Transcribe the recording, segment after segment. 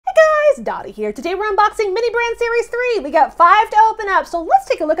guys, Dottie here. Today we're unboxing Mini Brand Series 3. We got 5 to open up, so let's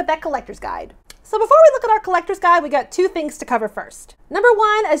take a look at that collector's guide. So before we look at our collector's guide, we got 2 things to cover first. Number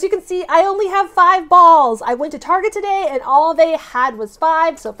 1, as you can see, I only have 5 balls. I went to Target today and all they had was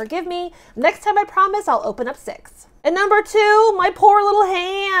 5, so forgive me. Next time I promise I'll open up 6. And number 2, my poor little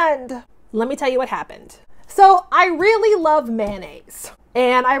hand. Let me tell you what happened. So I really love mayonnaise.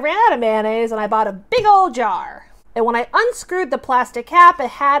 And I ran out of mayonnaise and I bought a big old jar. And when I unscrewed the plastic cap, it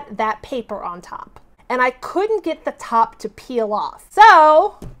had that paper on top. And I couldn't get the top to peel off.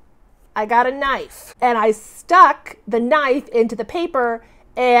 So I got a knife and I stuck the knife into the paper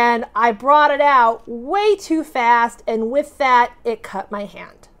and I brought it out way too fast. And with that, it cut my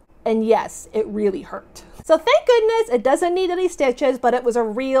hand. And yes, it really hurt. So thank goodness it doesn't need any stitches, but it was a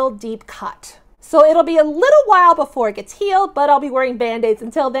real deep cut. So it'll be a little while before it gets healed, but I'll be wearing band-aids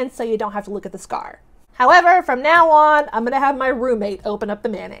until then so you don't have to look at the scar. However, from now on, I'm gonna have my roommate open up the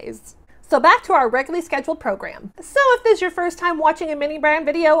mayonnaise. So back to our regularly scheduled program. So if this is your first time watching a mini brand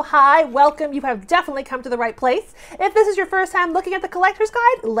video, hi, welcome. You have definitely come to the right place. If this is your first time looking at the collector's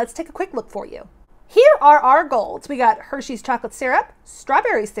guide, let's take a quick look for you. Here are our golds. We got Hershey's chocolate syrup,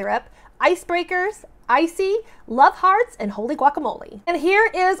 strawberry syrup, icebreakers, icy, love hearts, and holy guacamole. And here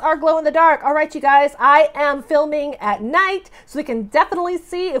is our glow in the dark. All right, you guys, I am filming at night, so we can definitely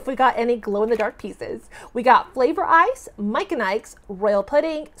see if we got any glow in the dark pieces. We got flavor ice, Mike and Ike's, royal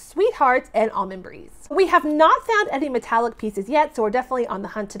pudding, sweethearts, and almond breeze. We have not found any metallic pieces yet, so we're definitely on the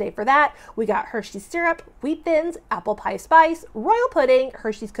hunt today for that. We got Hershey's syrup, wheat thins, apple pie spice, royal pudding,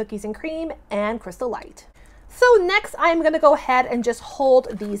 Hershey's cookies and cream, and crystal light. So next, I'm going to go ahead and just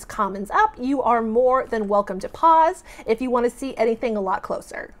hold these commons up. You are more than welcome to pause if you want to see anything a lot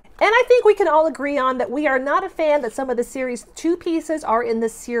closer. And I think we can all agree on that we are not a fan that some of the Series 2 pieces are in the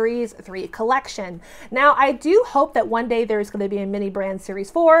Series 3 collection. Now, I do hope that one day there's going to be a Mini Brand Series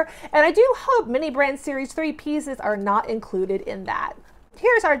 4, and I do hope Mini Brand Series 3 pieces are not included in that.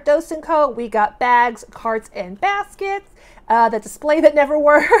 Here's our Dos & Co. We got bags, carts, and baskets. The display that never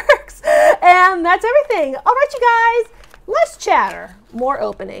works. And that's everything. All right, you guys, less chatter, more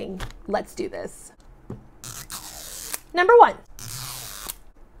opening. Let's do this. Number 1.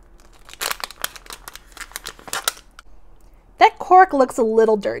 That cork looks a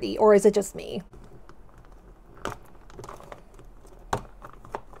little dirty, or is it just me?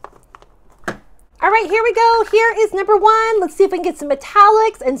 All right, here we go. Here is number 1. Let's see if we can get some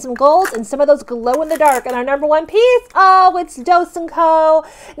metallics and some golds and some of those glow in the dark. And our number 1 piece, oh, it's Dos & Co.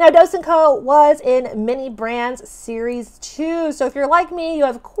 Now, Dos & Co. was in Mini Brands Series 2. So if you're like me, you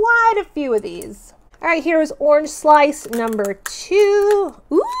have quite a few of these. All right, here is Orange Slice number 2.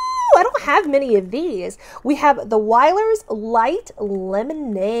 Ooh, I don't have many of these. We have the Weiler's Light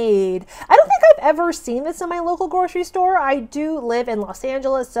Lemonade. I don't think I've ever seen this in my local grocery store. I do live in Los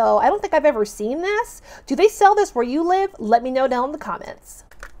Angeles, so I don't think I've ever seen this. Do they sell this where you live? Let me know down in the comments.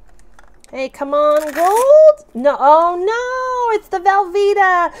 Hey, come on, gold. No, oh no, it's the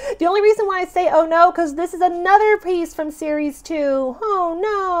Velveeta. The only reason why I say oh no, because this is another piece from Series 2. Oh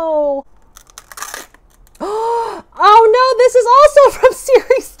no. Oh no, this is also from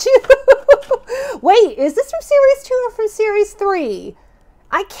Series 2. Wait, is this from Series 2 or from Series 3?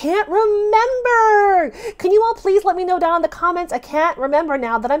 I can't remember. Can you all please let me know down in the comments? I can't remember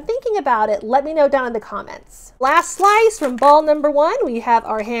now that I'm thinking about it. Let me know down in the comments. Last slice from ball number 1. We have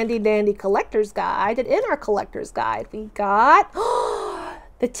our handy dandy collector's guide. And in our collector's guide, we got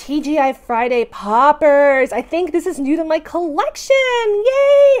the TGI Friday Poppers. I think this is new to my collection.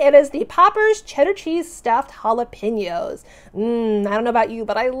 Yay! It is the Poppers Cheddar Cheese Stuffed Jalapenos. I don't know about you,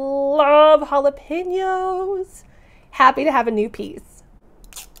 but I love jalapenos. Happy to have a new piece.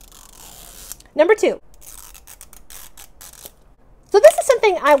 Number 2. So this is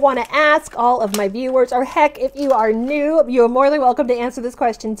something I want to ask all of my viewers, or heck, if you are new, you are more than welcome to answer this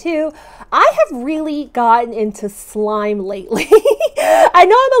question too. I have really gotten into slime lately. I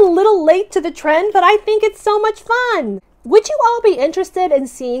know I'm a little late to the trend, but I think it's so much fun. Would you all be interested in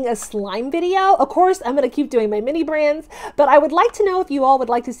seeing a slime video? Of course, I'm going to keep doing my mini brands, but I would like to know if you all would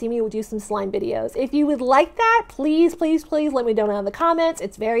like to see me do some slime videos. If you would like that, please, please, please let me know down in the comments.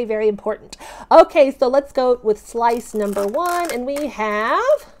 It's very, very important. Okay, so let's go with slice number 1, and we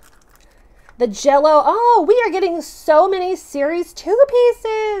have the Jell-O. Oh, we are getting so many Series 2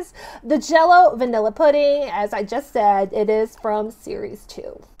 pieces. The Jell-O vanilla pudding, as I just said, it is from Series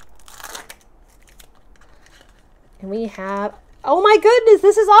 2. And we have, oh my goodness,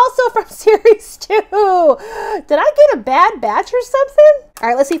 this is also from Series 2. Did I get a bad batch or something? All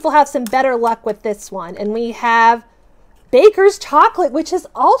right, let's see if we'll have some better luck with this one. And we have Baker's Chocolate, which is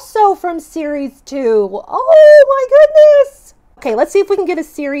also from Series 2. Oh my goodness. Okay, let's see if we can get a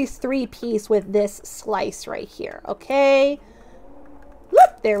Series 3 piece with this slice right here. Okay.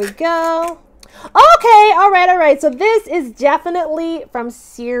 Look, there we go. Okay, all right. So this is definitely from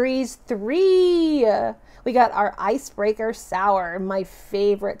Series 3. We got our icebreaker sour, my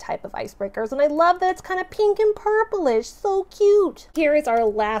favorite type of icebreakers. And I love that it's kind of pink and purplish. So cute. Here is our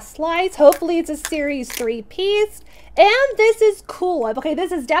last slice. Hopefully it's a Series 3 piece. And this is Cool Whip. Okay,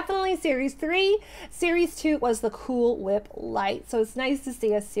 this is definitely Series 3. Series 2 was the Cool Whip Light. So it's nice to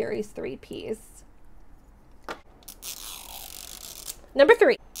see a Series 3 piece. Number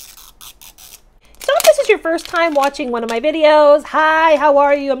 3. So if this is your first time watching one of my videos, hi, how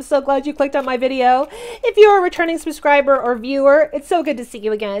are you? I'm so glad you clicked on my video. If you're a returning subscriber or viewer, it's so good to see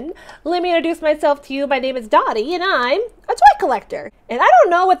you again. Let me introduce myself to you. My name is Dottie, and I'm a toy collector. And I don't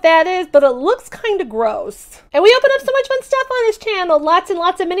know what that is, but it looks kind of gross. And we open up so much fun stuff on this channel. Lots and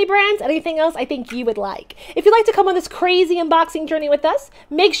lots of mini brands. Anything else I think you would like. If you'd like to come on this crazy unboxing journey with us,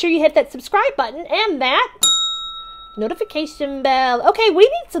 make sure you hit that subscribe button and that notification bell. Okay, we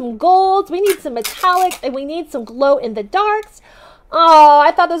need some golds, we need some metallics, and we need some glow in the darks. Oh,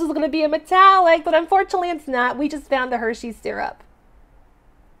 I thought this was going to be a metallic, but unfortunately it's not. We just found the Hershey syrup.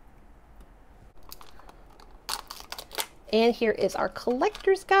 And here is our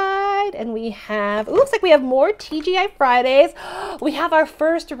collector's guide, and we have, it looks like we have more TGI Fridays. We have our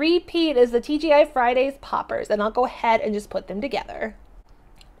first repeat is the TGI Fridays poppers, and I'll go ahead and just put them together.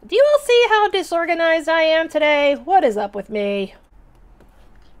 Do you all see how disorganized I am today? What is up with me?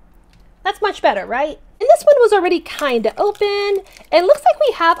 That's much better, right? And this one was already kind of open, and looks like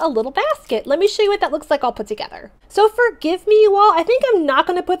we have a little basket. Let me show you what that looks like all put together. So forgive me, you all. I think I'm not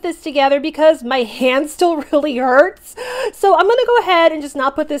going to put this together because my hand still really hurts. So I'm going to go ahead and just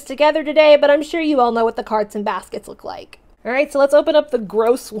not put this together today, but I'm sure you all know what the carts and baskets look like. All right, so let's open up the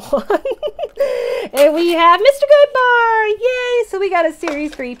gross one. And we have Mr. Goodbar. Yay! So we got a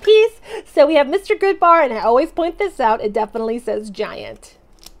Series 3 piece. So we have Mr. Goodbar, and I always point this out. It definitely says giant.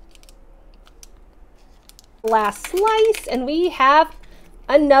 Last slice, and we have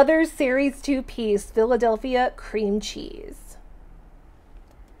another Series 2 piece, Philadelphia cream cheese.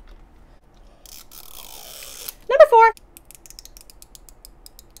 Number 4.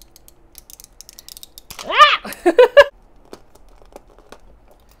 Ah!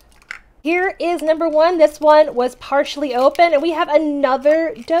 Here is number 1. This one was partially open, and we have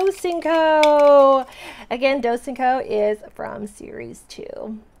another Dos & Co. Again, Dos & Co. is from Series 2.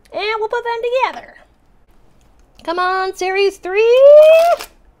 And we'll put them together. Come on, Series 3.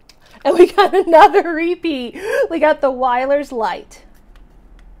 And we got another repeat. We got the Weiler's Light.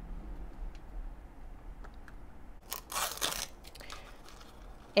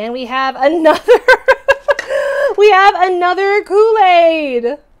 And we have another, we have another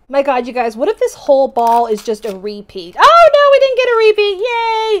Kool-Aid. My God, you guys, what if this whole ball is just a repeat? Oh no, we didn't get a repeat.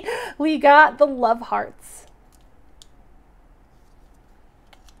 Yay! We got the Love Hearts.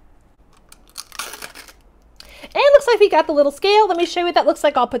 And it looks like we got the little scale. Let me show you what that looks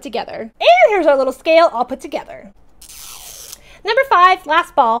like all put together. And here's our little scale all put together. Number 5,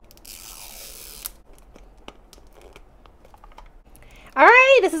 last ball. All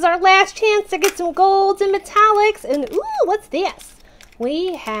right, this is our last chance to get some golds and metallics. And ooh, what's this?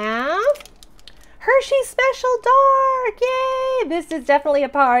 We have Hershey Special Dark. Yay! This is definitely a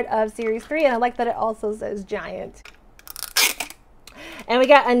part of Series 3, and I like that it also says giant. And we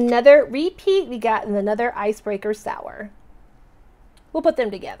got another repeat. We got another Icebreaker Sour. We'll put them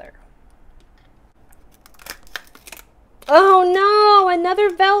together. Oh no,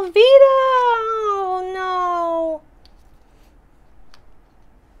 another Velveeta. Oh no.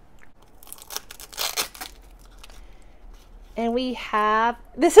 And we have,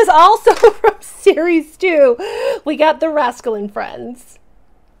 this is also from Series 2. We got the Rascal and Friends.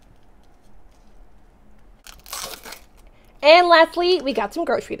 And lastly, we got some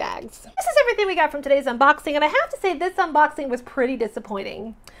grocery bags. This is everything we got from today's unboxing, and I have to say this unboxing was pretty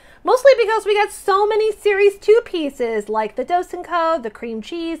disappointing. Mostly because we got so many Series 2 pieces, like the Dos & Co., the cream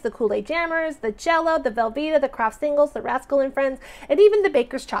cheese, the Kool-Aid Jammers, the Jell-O, the Velveeta, the Kraft Singles, the Rascal and Friends, and even the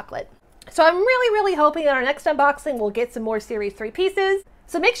Baker's Chocolate. So I'm really hoping in our next unboxing we'll get some more Series 3 pieces.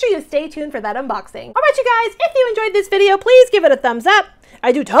 So make sure you stay tuned for that unboxing. All right, you guys, if you enjoyed this video, please give it a thumbs up.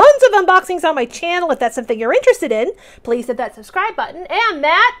 I do tons of unboxings on my channel. If that's something you're interested in, please hit that subscribe button and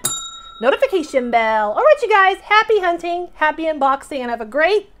that notification bell. All right, you guys, happy hunting, happy unboxing, and have a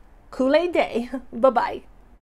great Kool-Aid day. Bye-bye.